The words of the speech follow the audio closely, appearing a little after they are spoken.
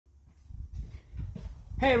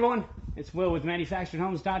Hey everyone, it's Will with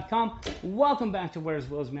ManufacturedHomes.com. Welcome back to Where's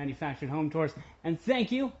Will's Manufactured Home Tours, and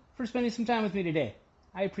thank you for spending some time with me today.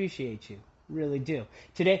 I appreciate you, really do.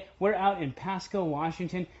 Today we're out in Pasco,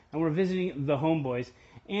 Washington, and we're visiting the Homeboys.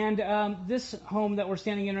 And this home that we're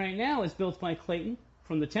standing in right now is built by Clayton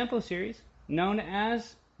from the Tempo series, known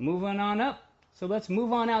as Moving On Up. So let's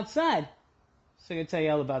move on outside so I can tell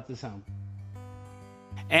you all about this home.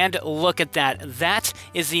 And look at that. That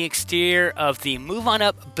is the exterior of the Move On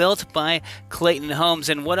Up built by Clayton Homes.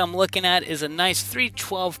 And what I'm looking at is a nice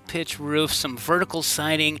 312 pitch roof, some vertical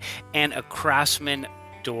siding, and a Craftsman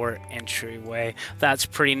door entryway. That's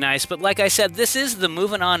pretty nice. But like I said, this is the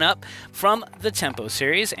Moving On Up from the Tempo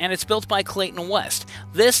series, and it's built by Clayton West.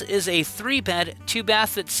 This is a 3-bed,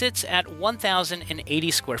 2-bath that sits at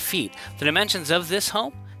 1,080 square feet. The dimensions of this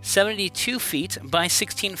home: 72 feet by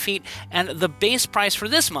 16 feet, and the base price for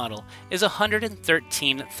this model is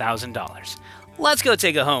 $113,000. Let's go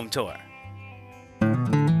take a home tour.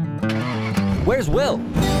 Where's Will?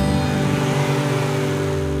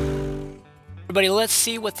 Everybody, let's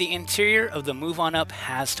see what the interior of the Move On Up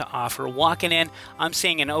has to offer. Walking in, I'm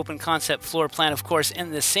seeing an open concept floor plan. Of course, in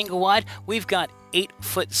the single wide, we've got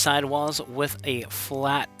 8-foot sidewalls with a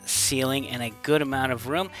flat ceiling and a good amount of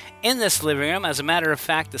room in this living room. As a matter of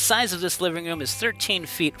fact, the size of this living room is 13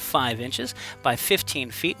 feet 5 inches by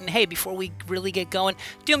 15 feet. And hey, before we really get going,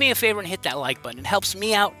 do me a favor and hit that like button. It helps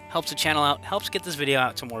me out, helps the channel out, helps get this video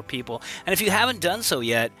out to more people. And if you haven't done so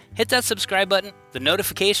yet, hit that subscribe button, the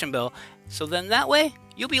notification bell, so then that way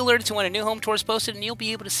you'll be alerted to when a new home tour is posted, and you'll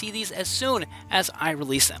be able to see these as soon as I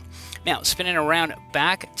release them. Now, spinning around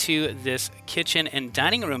back to this kitchen and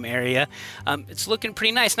dining room area, it's looking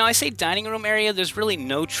pretty nice. Now, I say dining room area, there's really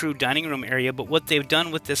no true dining room area, but what they've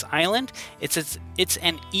done with this island, it's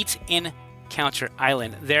an eat-in counter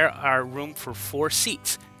island. There are room for 4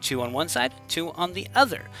 seats. 2 on one side, 2 on the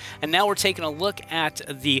other. And now we're taking a look at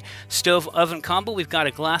the stove oven combo. We've got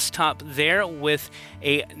a glass top there with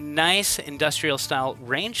a nice industrial style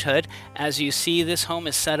range hood. As you see, this home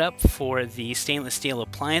is set up for the stainless steel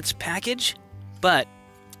appliance package, but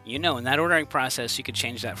you know, in that ordering process, you could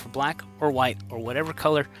change that for black or white or whatever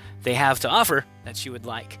color they have to offer that you would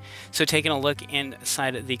like. So taking a look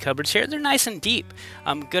inside the cupboards here, they're nice and deep.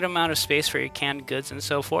 Good amount of space for your canned goods and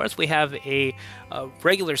so forth. We have a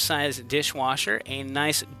regular size dishwasher, a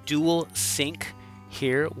nice dual sink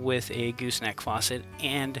here with a gooseneck faucet,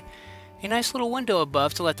 and a nice little window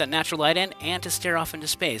above to let that natural light in and to stare off into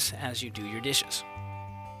space as you do your dishes.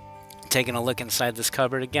 Taking a look inside this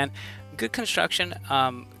cupboard again, good construction,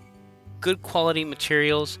 good quality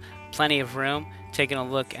materials, plenty of room. Taking a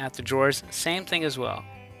look at the drawers, same thing as well.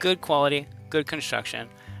 Good quality, good construction.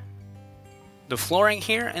 The flooring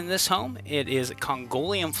here in this home, it is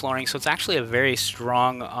Congolian flooring, so it's actually a very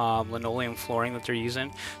strong linoleum flooring that they're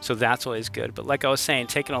using, so that's always good. But like I was saying,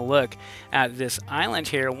 taking a look at this island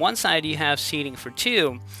here, one side you have seating for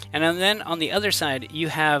 2, and then on the other side you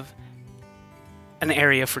have an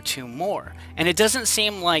area for 2 more. And it doesn't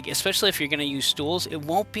seem like, especially if you're going to use stools, it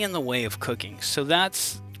won't be in the way of cooking. So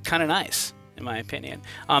that's kind of nice, in my opinion.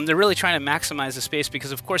 They're really trying to maximize the space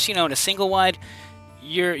because, of course, you know, in a single wide,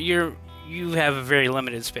 you have a very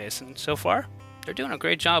limited space. And so far, they're doing a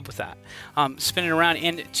great job with that. Spinning around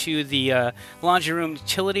into the laundry room,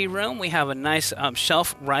 utility room, we have a nice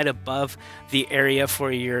shelf right above the area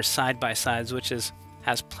for your side-by-sides, which has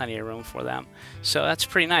plenty of room for them. So that's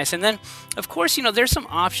pretty nice. And then, of course, you know, there's some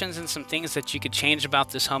options and some things that you could change about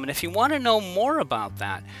this home. And if you want to know more about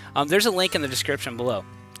that, there's a link in the description below.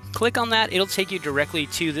 Click on that. It'll take you directly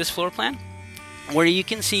to this floor plan where you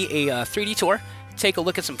can see a 3D tour, take a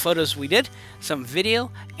look at some photos we did, some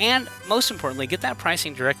video, and most importantly, get that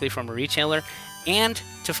pricing directly from a retailer and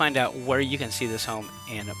to find out where you can see this home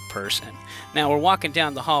in person. Now we're walking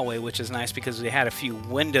down the hallway, which is nice because we had a few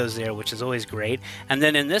windows there, which is always great. And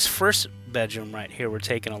then in this first bedroom right here, we're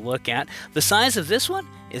taking a look at. The size of this one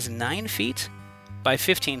is 9 feet by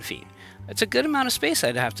 15 feet. It's a good amount of space,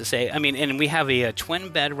 I'd have to say. I mean, and we have a twin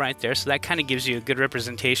bed right there, so that kind of gives you a good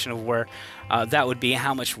representation of where that would be,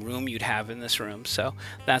 how much room you'd have in this room. So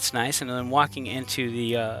that's nice. And then walking into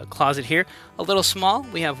the closet here, a little small.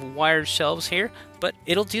 We have wired shelves here, but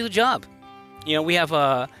it'll do the job. You know, we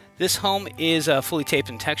have this home is fully taped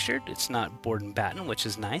and textured. It's not board and batten, which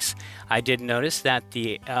is nice. I did notice that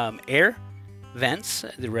the air vents,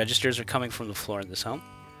 the registers are coming from the floor in this home.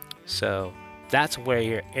 So that's where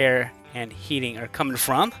your air and heating are coming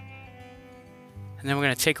from. And then we're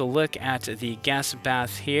going to take a look at the gas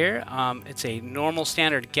bath here. It's a normal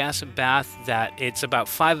standard gas bath that it's about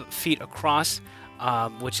 5 feet across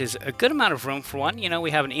which is a good amount of room for one. You know,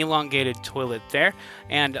 we have an elongated toilet there,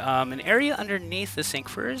 and an area underneath the sink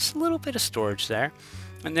for a little bit of storage there.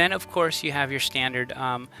 And then, of course, you have your standard,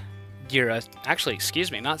 actually,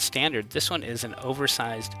 excuse me, not standard. This one is an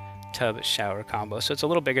oversized tub shower combo, so it's a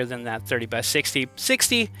little bigger than that 30 by 60,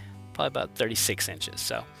 probably about 36 inches.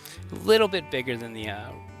 So a little bit bigger than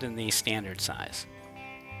the standard size.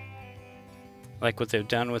 Like what they've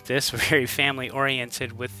done with this, very family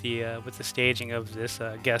oriented with the staging of this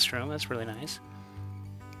guest room. That's really nice.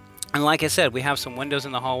 And like I said, we have some windows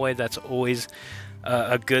in the hallway. That's always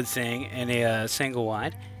a good thing in a single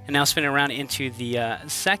wide. And now spinning around into the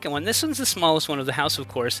second one. This one's the smallest one of the house, of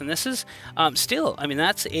course, and this is still, I mean,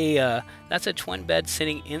 that's a twin bed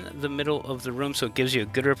sitting in the middle of the room, so it gives you a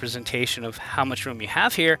good representation of how much room you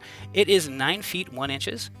have here. It is 9 feet 1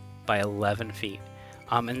 inches by 11 feet.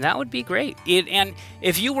 And that would be great. And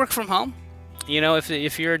if you work from home, you know,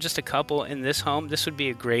 if you're just a couple in this home, this would be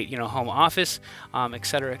a great, you know, home office, et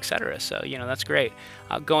cetera, et cetera. So, you know, that's great.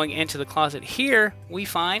 Going into the closet here, we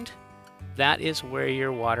find that is where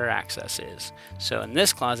your water access is. So in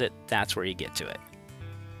this closet, that's where you get to it.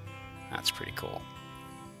 That's pretty cool.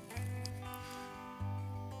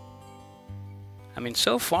 I mean,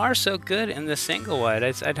 so far, so good in the single wide.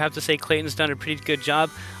 I'd have to say Clayton's done a pretty good job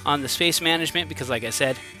on the space management because, like I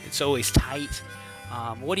said, it's always tight.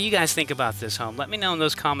 What do you guys think about this home? Let me know in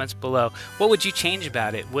those comments below. What would you change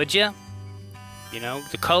about it? Would you? You know,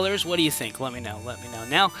 the colors, what do you think? Let me know. Let me know.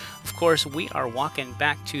 Now, of course, we are walking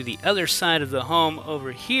back to the other side of the home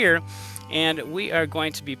over here, and we are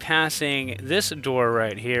going to be passing this door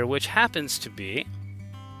right here, which happens to be,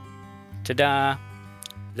 ta-da,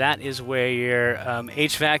 that is where your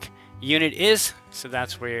HVAC unit is. So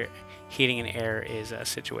that's where your heating and air is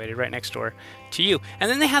situated, right next door to you.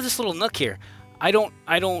 And then they have this little nook here.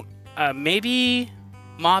 Maybe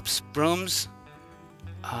mops, brooms,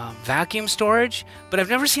 vacuum storage, but I've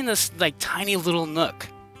never seen this like tiny little nook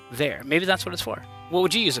there. Maybe that's what it's for. What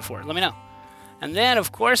would you use it for? Let me know. And then,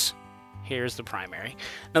 of course, here's the primary.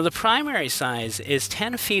 Now, the primary size is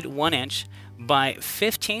 10 feet 1 inch by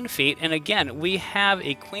 15 feet. And again, we have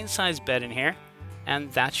a queen size bed in here,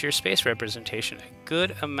 and that's your space representation. A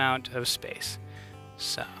good amount of space.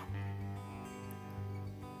 So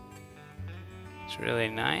it's really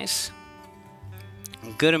nice.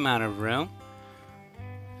 A good amount of room.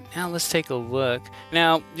 Now let's take a look.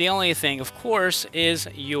 Now, the only thing, of course, is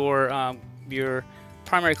your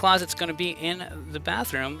primary closet's going to be in the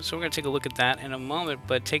bathroom. So we're going to take a look at that in a moment.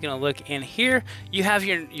 But taking a look in here, you have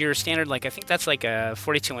your standard, like I think that's like a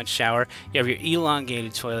 42-inch shower. You have your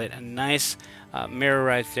elongated toilet, a nice mirror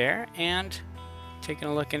right there. And taking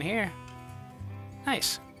a look in here,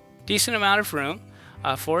 nice. Decent amount of room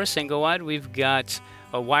for a single wide. We've got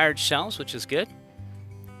wired shelves, which is good.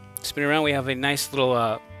 Spin around, we have a nice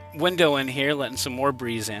little window in here, letting some more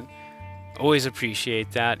breeze in. Always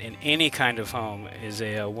appreciate that in any kind of home is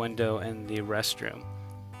a window in the restroom.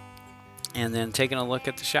 And then taking a look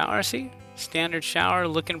at the shower, see, standard shower,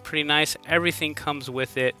 looking pretty nice. Everything comes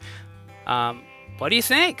with it. What do you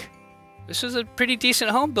think? This is a pretty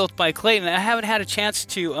decent home built by Clayton. I haven't had a chance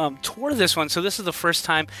to tour this one, so this is the first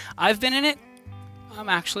time I've been in it. I'm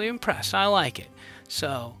actually impressed. I like it.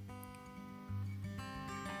 So,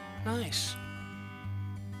 nice.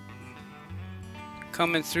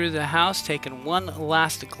 Coming through the house, taking one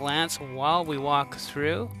last glance while we walk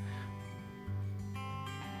through.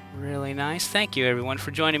 Really nice. Thank you, everyone, for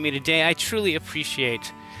joining me today. I truly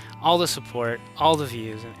appreciate all the support, all the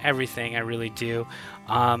views, and everything. I really do.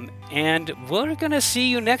 And we're going to see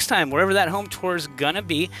you next time, wherever that home tour is going to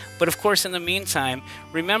be. But, of course, in the meantime,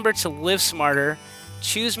 remember to live smarter,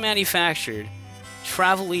 choose manufactured,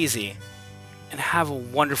 travel easy, and have a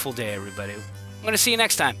wonderful day, everybody. I'm going to see you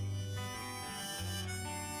next time.